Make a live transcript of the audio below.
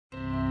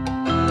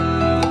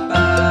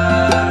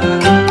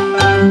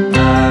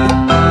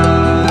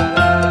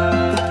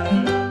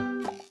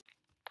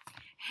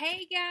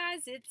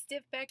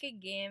back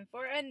again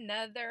for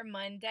another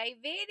Monday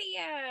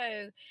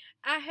video.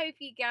 I hope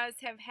you guys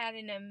have had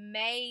an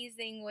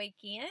amazing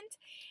weekend.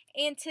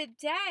 And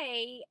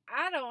today,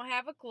 I don't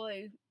have a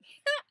clue.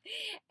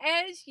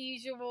 As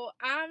usual,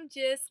 I'm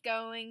just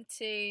going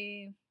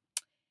to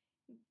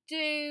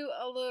do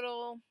a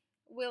little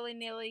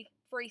willy-nilly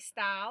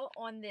freestyle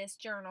on this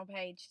journal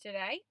page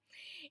today.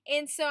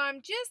 And so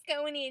I'm just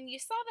going in. You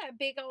saw that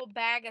big old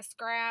bag of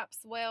scraps.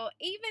 Well,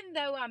 even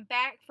though I'm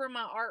back from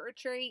my art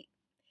retreat,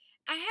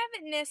 I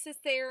haven't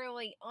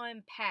necessarily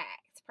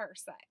unpacked per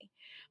se.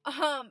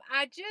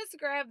 I just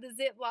grabbed the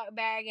Ziploc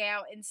bag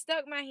out and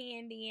stuck my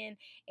hand in,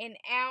 and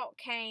out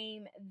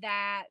came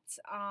that.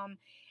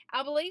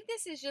 I believe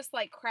this is just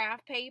like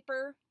craft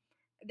paper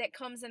that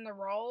comes in the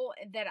roll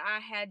that I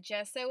had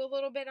gesso a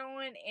little bit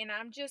on, and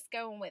I'm just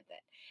going with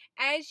it.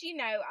 As you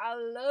know, I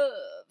love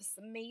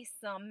me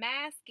some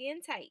masking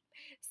tape.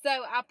 So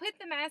I put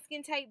the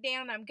masking tape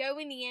down. I'm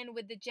going in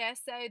with the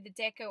gesso, the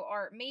Deco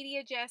Art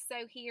Media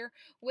gesso here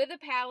with a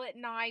palette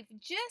knife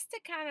just to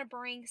kind of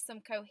bring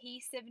some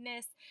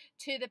cohesiveness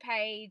to the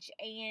page,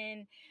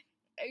 and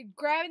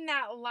grabbing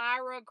that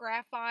Lyra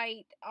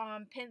graphite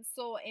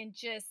pencil and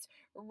just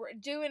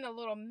doing a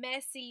little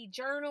messy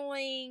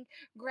journaling,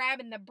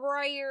 grabbing the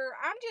brayer.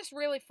 I'm just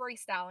really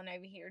freestyling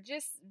over here,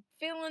 just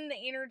feeling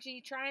the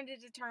energy, trying to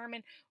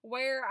determine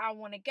where I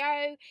want to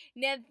go.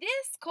 Now,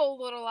 this cool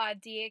little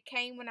idea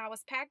came when I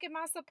was packing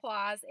my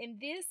supplies, and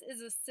this is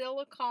a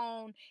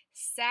silicone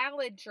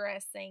salad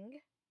dressing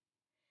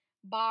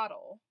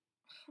bottle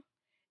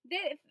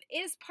that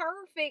is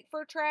perfect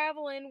for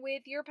traveling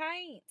with your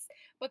paints,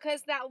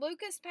 because that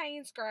Lucas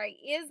Payne's Gray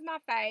is my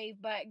fave,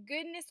 but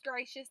goodness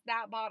gracious,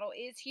 that bottle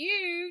is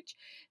huge.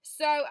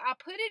 So I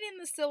put it in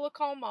the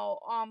silicone mold,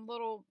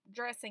 little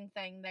dressing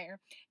thing there,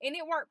 and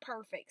it worked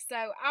perfect. So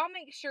I'll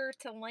make sure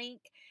to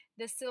link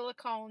the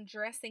silicone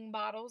dressing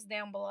bottles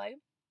down below.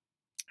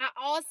 I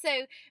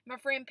also, my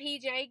friend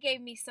PJ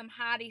gave me some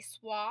Heidi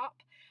Swapp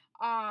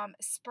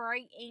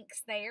spray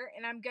inks there,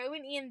 and I'm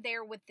going in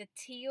there with the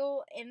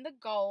teal and the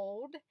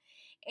gold,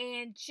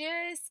 and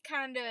just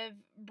kind of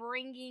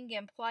bringing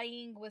and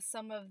playing with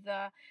some of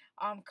the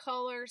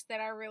colors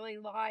that I really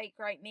like.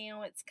 Right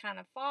now it's kind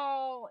of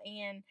fall,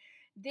 and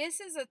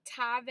this is a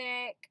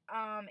Tyvek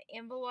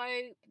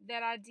envelope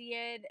that I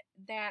did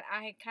that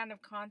I had kind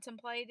of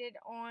contemplated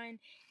on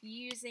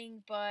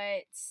using,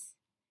 but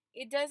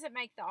it doesn't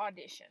make the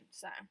audition.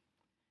 So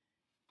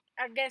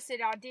I guess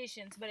it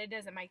auditions, but it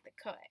doesn't make the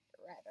cut,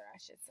 rather, I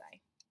should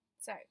say.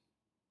 So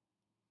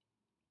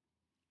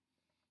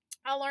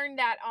I learned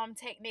that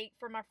technique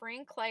from my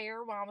friend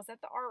Claire while I was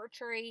at the art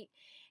retreat,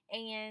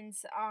 and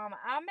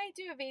I may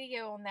do a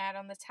video on that,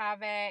 on the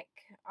Tyvek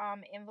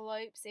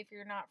envelopes, if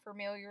you're not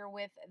familiar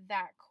with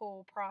that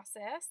cool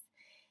process.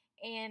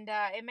 And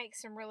it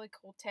makes some really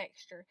cool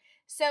texture.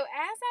 So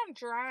as I'm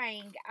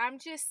drying, I'm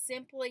just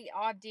simply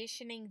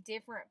auditioning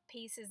different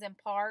pieces and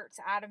parts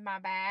out of my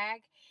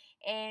bag,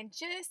 and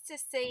just to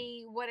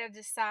see what I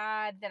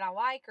decide that I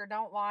like or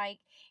don't like.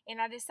 And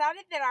I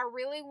decided that I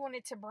really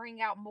wanted to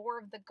bring out more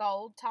of the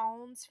gold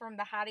tones from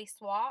the Heidi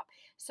Swapp.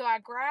 So I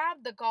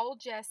grabbed the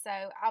gold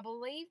gesso. I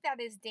believe that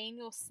is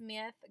Daniel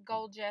Smith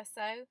gold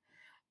gesso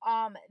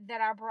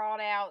that I brought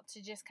out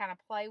to just kind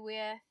of play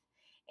with.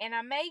 And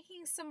I'm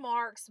making some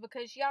marks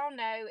because y'all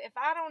know if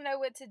I don't know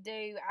what to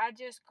do, I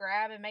just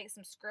grab and make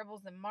some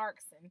scribbles and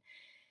marks. And,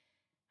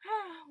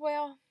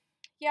 well,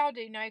 y'all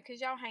do know because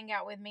y'all hang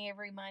out with me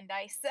every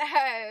Monday. So,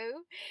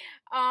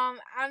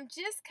 I'm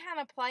just kind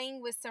of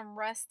playing with some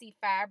rusty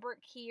fabric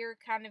here,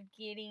 kind of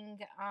getting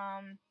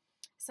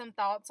some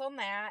thoughts on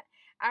that.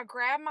 I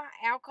grabbed my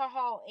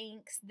alcohol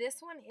inks. This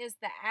one is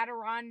the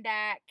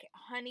Adirondack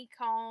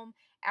Honeycomb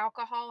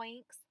alcohol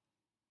inks.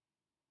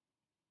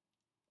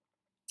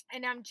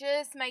 And I'm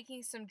just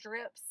making some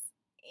drips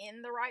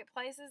in the right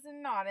places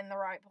and not in the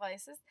right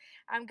places.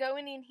 I'm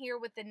going in here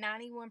with the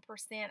 91%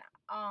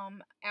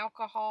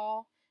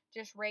 alcohol,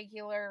 just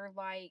regular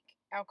like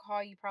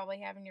alcohol you probably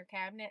have in your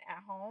cabinet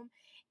at home,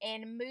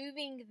 and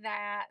moving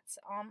that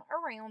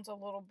around a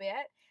little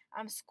bit.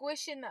 I'm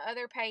squishing the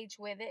other page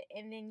with it,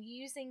 and then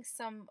using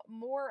some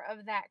more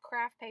of that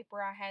craft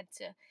paper I had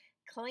to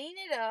clean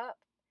it up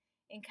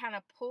and kind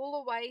of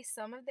pull away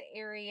some of the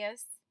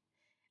areas.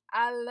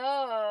 I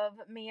love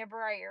me a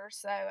brayer,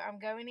 so I'm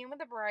going in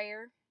with a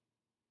brayer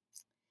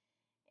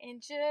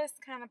and just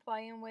kind of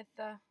playing with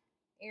the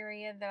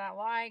area that I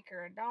like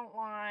or don't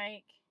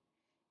like,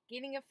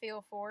 getting a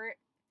feel for it.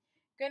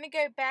 Going to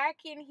go back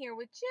in here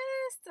with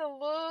just a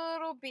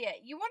little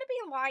bit. You want to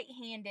be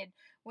light-handed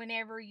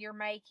whenever you're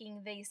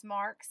making these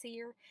marks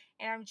here,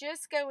 and I'm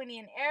just going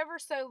in ever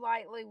so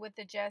lightly with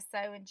the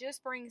gesso and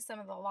just bring some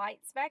of the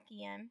lights back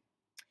in.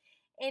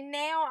 And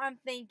now I'm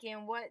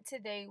thinking what to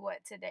do.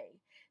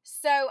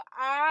 So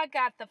I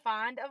got the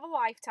find of a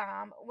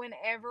lifetime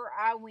whenever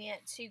I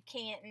went to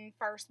Canton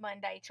First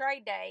Monday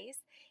Trade Days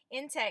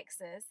in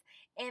Texas,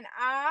 and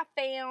I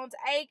found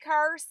a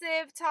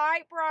cursive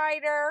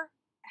typewriter.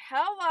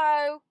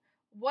 Hello,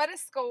 what a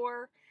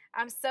score.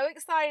 I'm so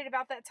excited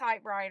about that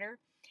typewriter.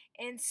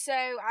 And so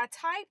I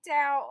typed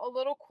out a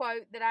little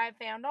quote that I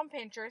found on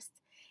Pinterest,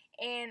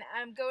 and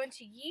I'm going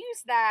to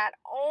use that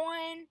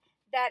on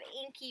that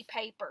inky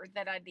paper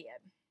that I did.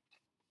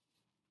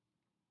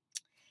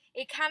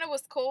 It kind of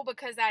was cool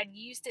because I'd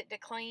used it to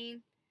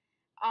clean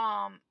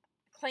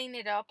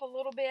it up a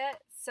little bit,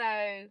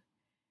 so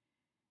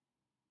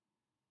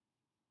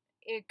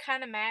it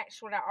kind of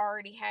matched what I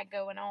already had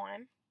going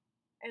on.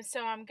 And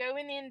so I'm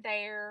going in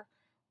there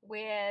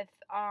with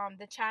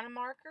the China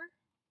marker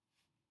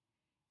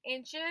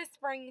and just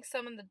bringing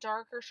some of the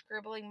darker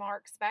scribbling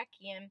marks back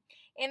in.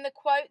 And the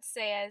quote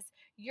says,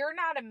 "You're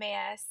not a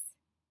mess,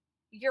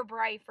 you're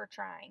brave for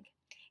trying."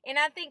 And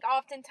I think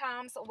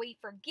oftentimes we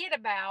forget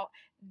about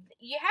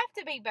you have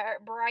to be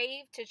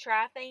brave to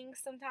try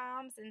things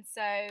sometimes. And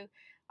so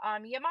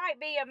you might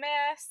be a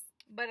mess,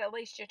 but at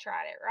least you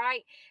tried it,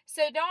 right?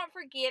 So don't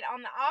forget,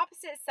 on the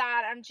opposite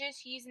side, I'm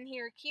just using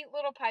here a cute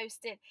little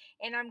post-it,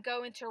 and I'm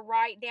going to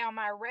write down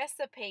my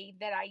recipe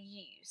that I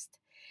used.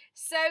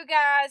 So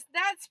guys,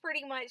 that's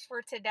pretty much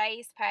for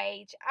today's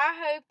page. I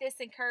hope this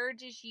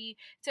encourages you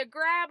to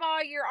grab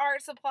all your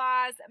art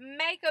supplies,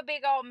 make a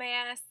big old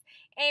mess,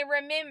 and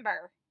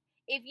remember,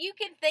 if you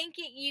can think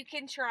it, you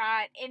can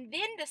try it, and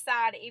then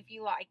decide if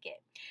you like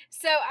it.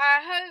 So I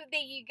hope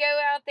that you go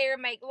out there,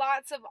 make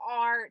lots of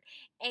art,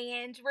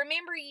 and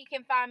remember, you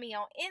can find me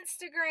on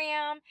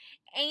Instagram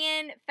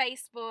and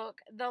Facebook.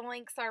 The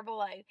links are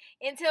below.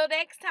 Until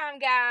next time,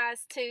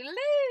 guys,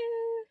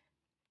 toodaloo!